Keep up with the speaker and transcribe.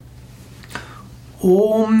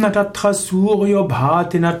Om Natatra Suryo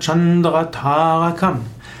Bhatina Chandra Tarakam.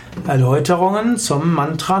 Erläuterungen zum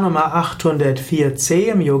Mantra Nummer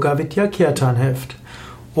 804c im Yoga Vidya Kirtan Heft.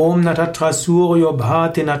 Om Natatra Suryo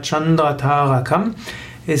Bhatina Chandra Tarakam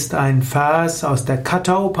ist ein Vers aus der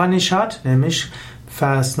Katha Upanishad, nämlich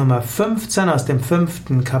Vers Nummer 15 aus dem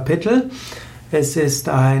 5. Kapitel. Es ist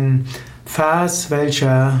ein Vers,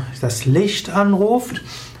 welcher das Licht anruft,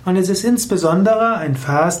 und es ist insbesondere ein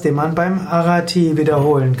Vers, den man beim Arati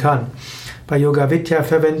wiederholen kann. Bei Yoga Vidya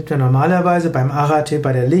verwenden wir normalerweise beim Arati,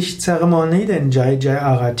 bei der Lichtzeremonie, den Jai Jai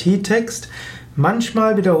Arati Text.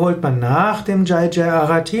 Manchmal wiederholt man nach dem Jai Jai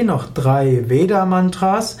Arati noch 3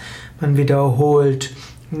 Veda-Mantras. Man wiederholt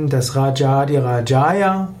das Rajadi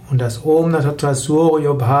Rajaya und das Om Natatra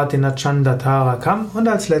Suryo Bhatina Chandra Tarakam und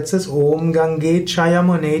als letztes Om Gange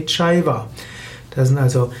Chayamune Chaiva. Das sind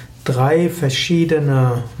also 3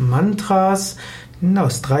 verschiedene Mantras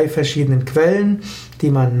aus 3 verschiedenen Quellen,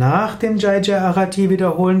 die man nach dem Jai Jai Arati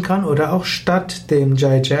wiederholen kann oder auch statt dem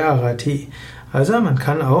Jai Jai Arati. Also man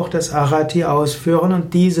kann auch das Arati ausführen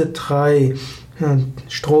und diese 3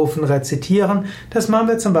 Strophen rezitieren. Das machen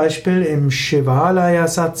wir zum Beispiel im Shivalaya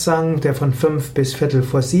Satsang, der von 5 bis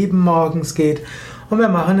 6:45 morgens geht. Und wir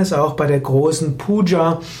machen es auch bei der großen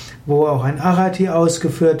Puja, wo auch ein Arati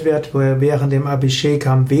ausgeführt wird, wo während dem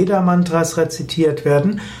Abhishekam Veda-Mantras rezitiert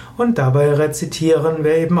werden. Und dabei rezitieren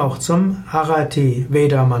wir eben auch zum Arati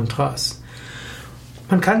Veda-Mantras.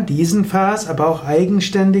 Man kann diesen Vers aber auch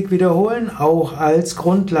eigenständig wiederholen, auch als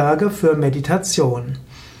Grundlage für Meditation.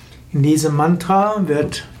 In diesem Mantra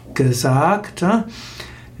wird gesagt,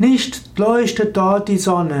 nicht leuchtet dort die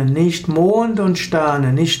Sonne, nicht Mond und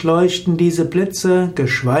Sterne, nicht leuchten diese Blitze,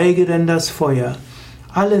 geschweige denn das Feuer.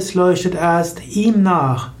 Alles leuchtet erst ihm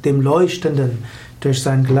nach, dem Leuchtenden. Durch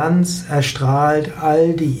sein Glanz erstrahlt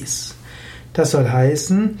all dies. Das soll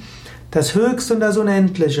heißen, das Höchste und das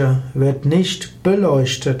Unendliche wird nicht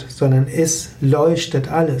beleuchtet, sondern es leuchtet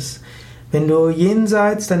alles. Wenn du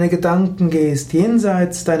jenseits deiner Gedanken gehst,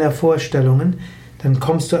 jenseits deiner Vorstellungen, dann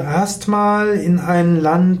kommst du erstmal in ein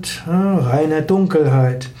Land reiner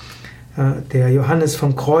Dunkelheit. Der Johannes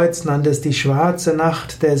vom Kreuz nannte es die schwarze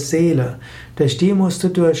Nacht der Seele. Durch die musst du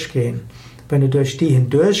durchgehen. Wenn du durch die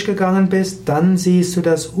hindurchgegangen bist, dann siehst du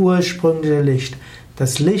das ursprüngliche Licht,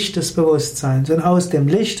 das Licht des Bewusstseins. Und aus dem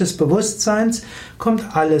Licht des Bewusstseins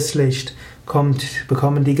kommt alles Licht.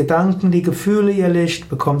 Bekommen die Gedanken, die Gefühle ihr Licht,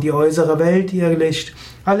 bekommt die äußere Welt ihr Licht.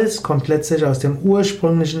 Alles kommt letztlich aus dem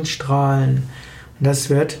ursprünglichen Strahlen. Und das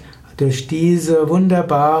wird durch dieses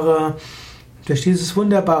wunderbare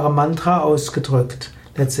Mantra ausgedrückt.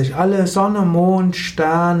 Letztlich alle Sonne, Mond,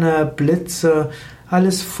 Sterne, Blitze,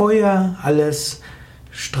 alles Feuer, alles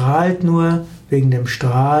strahlt nur wegen dem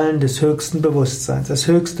Strahlen des höchsten Bewusstseins. Das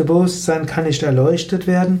höchste Bewusstsein kann nicht erleuchtet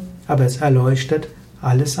werden, aber es erleuchtet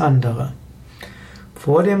alles andere.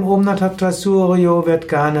 Vor dem Om Natatra Suryo wird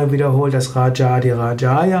gerne wiederholt das Rajadi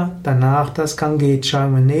Rajaya, danach das Gange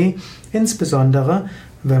Chayamune, insbesondere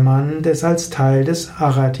wenn man das als Teil des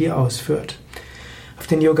Arati ausführt. Auf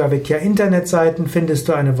den Yoga Vidya Internetseiten findest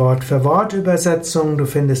du eine Wort-für-Wort-Übersetzung, du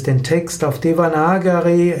findest den Text auf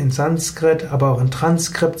Devanagari, in Sanskrit, aber auch in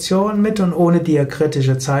Transkription mit und ohne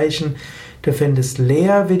diakritische Zeichen. Du findest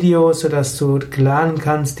Lehrvideos, sodass du lernen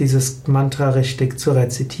kannst, dieses Mantra richtig zu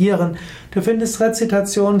rezitieren. Du findest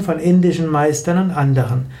Rezitationen von indischen Meistern und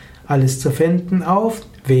anderen. Alles zu finden auf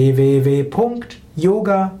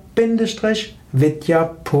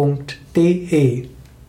www.yoga-vidya.de